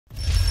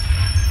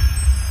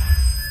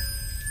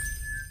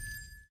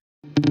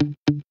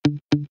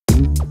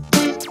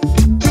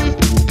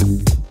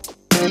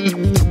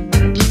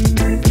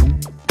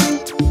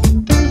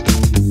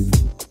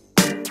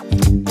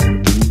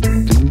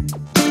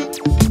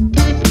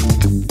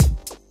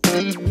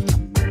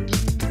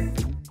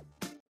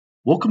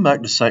Welcome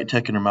back to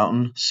SiteTech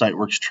Intermountain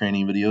Siteworks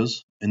training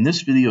videos. In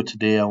this video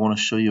today, I want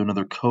to show you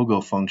another COGO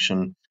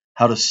function,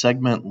 how to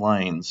segment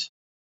lines.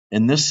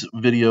 In this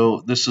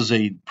video, this is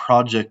a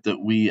project that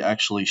we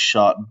actually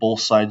shot both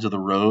sides of the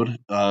road.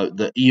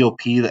 The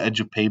EOP, the edge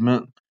of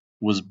pavement,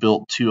 was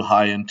built too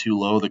high and too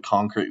low. The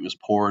concrete was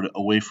poured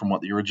away from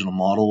what the original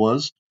model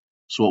was.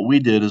 So what we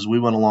did is we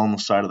went along the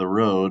side of the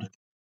road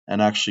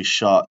and actually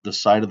shot the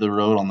side of the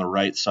road on the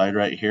right side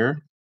right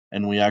here.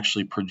 And we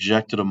actually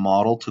projected a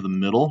model to the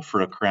middle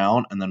for a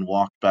crown and then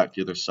walked back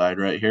the other side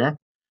right here.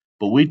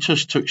 But we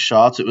just took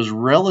shots. It was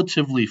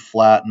relatively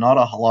flat, not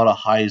a lot of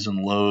highs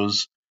and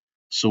lows.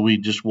 So we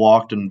just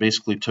walked and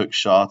basically took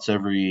shots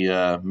every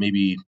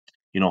maybe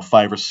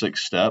 5 or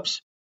 6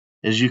 steps.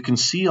 As you can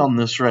see on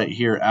this right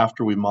here,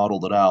 after we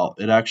modeled it out,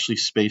 it actually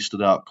spaced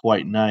it out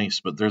quite nice,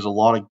 but there's a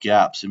lot of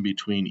gaps in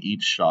between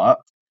each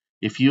shot.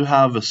 If you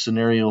have a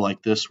scenario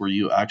like this where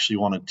you actually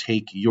want to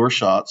take your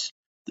shots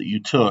that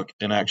you took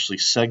and actually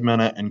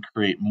segment it and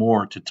create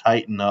more to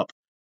tighten up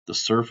the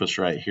surface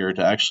right here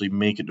to actually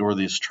make it where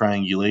this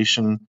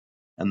triangulation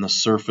and the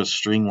surface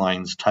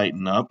streamlines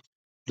tighten up,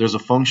 there's a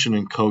function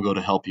in COGO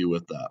to help you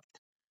with that.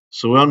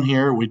 So on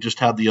here, we just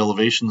had the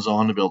elevations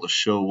on to be able to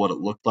show what it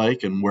looked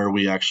like and where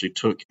we actually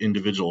took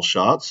individual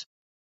shots.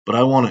 But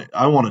I want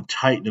to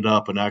tighten it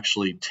up and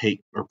actually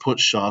take or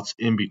put shots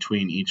in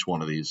between each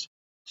one of these.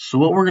 So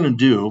what we're going to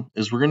do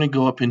is we're going to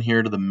go up in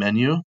here to the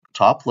menu,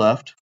 top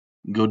left,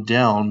 go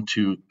down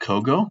to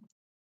COGO,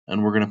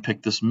 and we're going to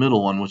pick this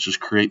middle one, which is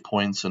create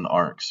points and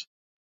arcs.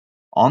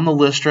 On the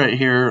list right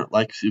here,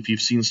 like if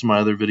you've seen some of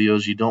my other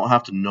videos, you don't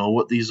have to know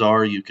what these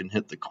are. You can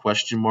hit the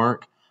question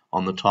mark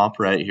on the top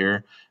right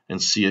here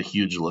and see a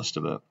huge list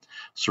of it.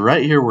 So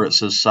right here where it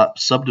says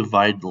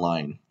subdivide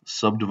line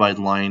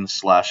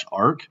 /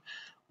 arc,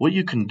 what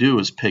you can do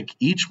is pick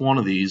each one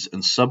of these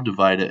and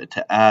subdivide it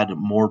to add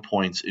more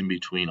points in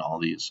between all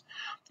these.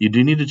 You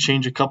do need to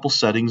change a couple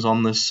settings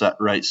on this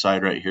right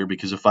side right here,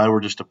 because if I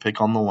were just to pick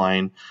on the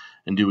line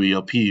and do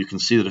ELP, you can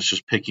see that it's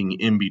just picking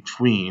in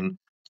between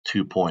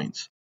 2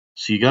 points.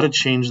 So you got to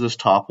change this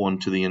top one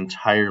to the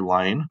entire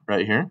line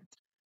right here.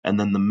 And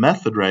then the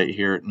method right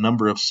here,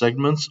 number of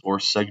segments or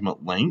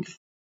segment length.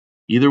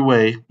 Either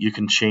way, you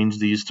can change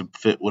these to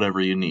fit whatever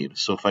you need.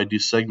 So if I do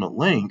segment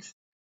length,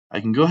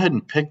 I can go ahead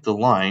and pick the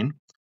line,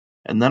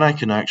 and then I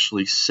can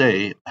actually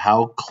say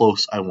how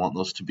close I want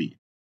those to be.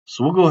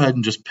 So we'll go ahead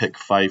and just pick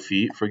 5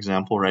 feet, for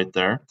example, right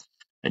there.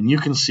 And you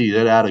can see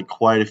that added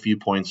quite a few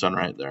points on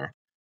right there.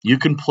 You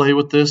can play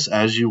with this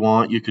as you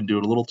want. You can do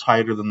it a little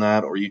tighter than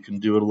that, or you can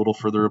do it a little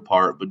further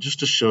apart. But just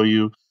to show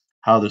you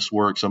how this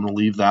works, I'm going to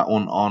leave that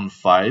one on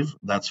 5.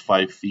 That's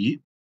 5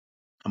 feet.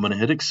 I'm going to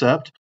hit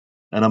accept,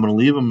 and I'm going to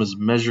leave them as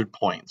measured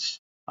points.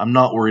 I'm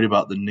not worried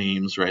about the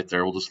names right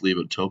there. We'll just leave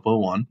it topo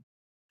 1,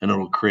 and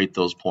it'll create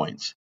those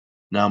points.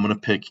 Now I'm going to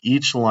pick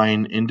each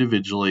line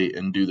individually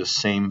and do the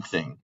same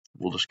thing.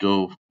 We'll just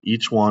go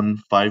each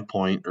one 5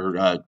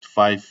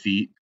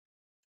 feet.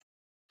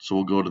 So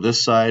we'll go to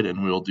this side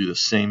and we'll do the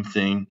same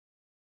thing,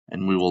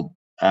 and we will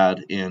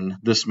add in.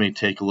 This may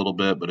take a little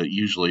bit, but it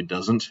usually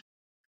doesn't.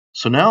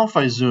 So now if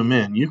I zoom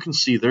in, you can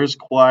see there's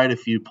quite a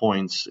few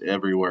points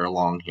everywhere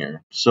along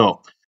here.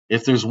 So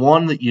if there's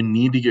one that you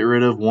need to get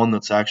rid of, one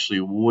that's actually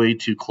way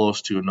too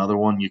close to another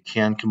one, you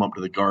can come up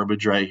to the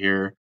garbage right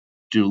here,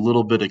 do a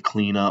little bit of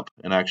cleanup,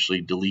 and actually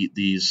delete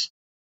these.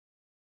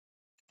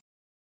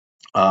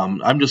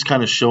 I'm just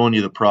kind of showing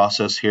you the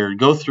process here.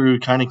 Go through,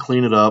 kind of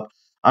clean it up.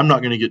 I'm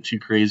not going to get too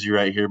crazy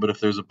right here, but if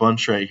there's a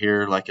bunch right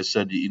here, like I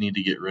said, that you need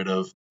to get rid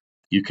of,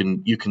 you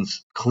can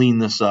clean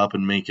this up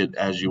and make it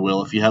as you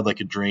will. If you had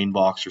like a drain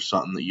box or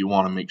something that you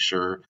want to make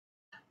sure,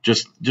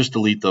 just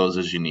delete those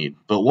as you need.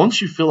 But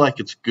once you feel like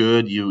it's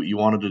good, you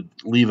wanted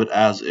to leave it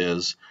as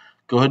is,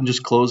 go ahead and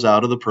just close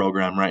out of the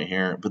program right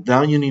here. But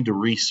now you need to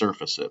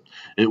resurface it.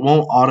 It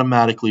won't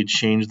automatically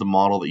change the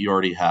model that you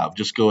already have.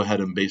 Just go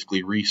ahead and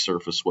basically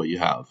resurface what you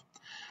have.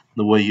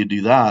 The way you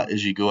do that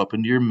is you go up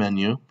into your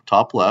menu,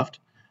 top left,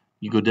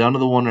 you go down to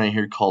the one right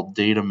here called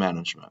Data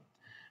Management.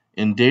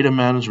 In Data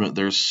Management,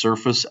 there's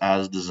Surface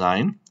as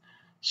Design.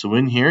 So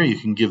in here, you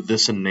can give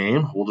this a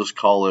name. We'll just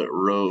call it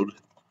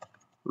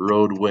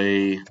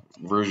Roadway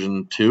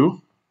version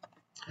 2.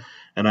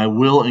 And I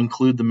will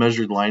include the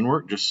measured line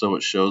work just so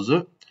it shows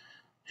it.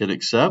 Hit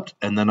accept,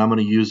 and then I'm going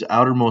to use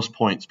outermost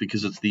points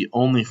because it's the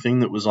only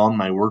thing that was on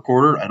my work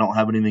order. I don't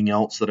have anything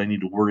else that I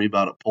need to worry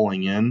about it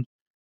pulling in,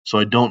 so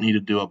I don't need to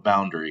do a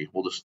boundary.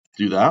 We'll just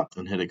do that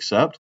and hit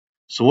accept.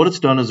 So what it's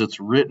done is it's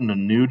written a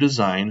new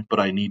design, but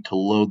I need to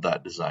load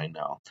that design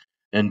now.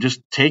 And just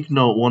take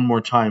note one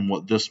more time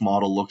what this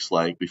model looks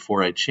like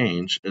before I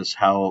change is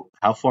how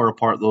far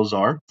apart those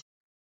are.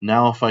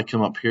 Now if I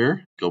come up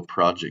here, go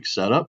project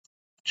setup,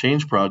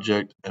 change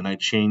project, and I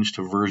change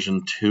to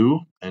version 2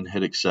 and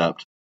hit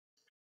accept.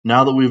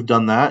 Now that we've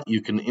done that,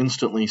 you can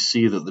instantly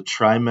see that the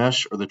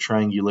tri-mesh or the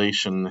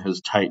triangulation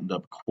has tightened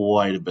up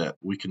quite a bit.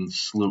 We can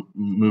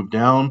move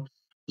down,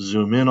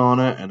 zoom in on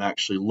it, and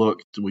actually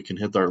look. We can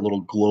hit our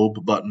little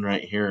globe button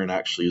right here and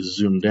actually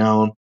zoom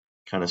down,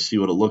 kind of see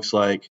what it looks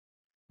like.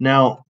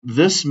 Now,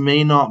 this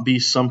may not be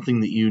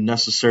something that you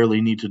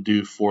necessarily need to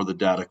do for the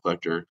data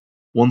collector.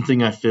 One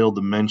thing I failed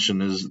to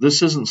mention is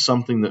this isn't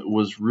something that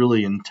was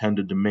really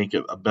intended to make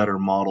it a better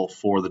model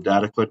for the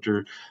data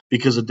collector,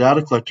 because a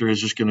data collector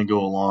is just going to go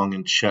along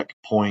and check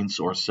points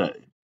or set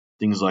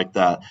things like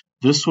that.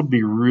 This would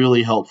be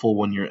really helpful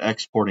when you're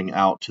exporting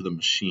out to the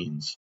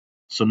machines.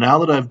 So now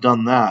that I've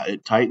done that,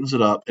 it tightens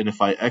it up, and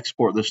if I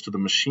export this to the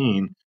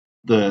machine,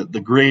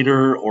 the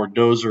grader or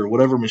dozer,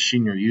 whatever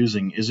machine you're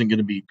using, isn't going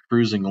to be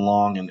cruising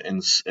along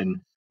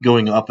and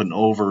going up and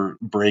over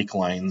break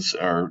lines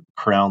or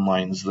crown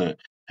lines that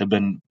have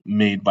been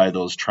made by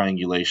those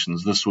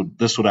triangulations.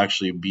 This would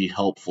actually be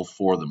helpful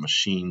for the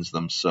machines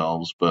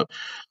themselves. But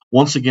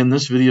once again,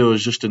 this video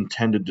is just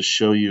intended to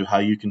show you how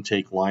you can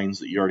take lines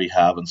that you already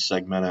have and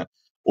segment it,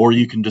 or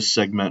you can just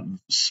segment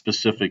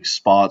specific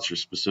spots or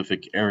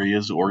specific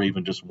areas, or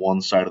even just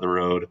one side of the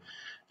road,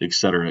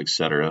 etc.,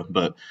 etc.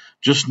 But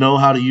just know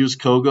how to use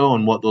COGO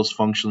and what those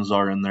functions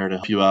are in there to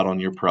help you out on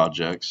your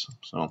projects.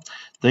 So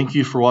thank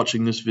you for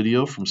watching this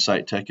video from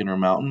Site Tech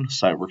Intermountain,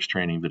 Siteworks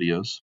training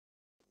videos.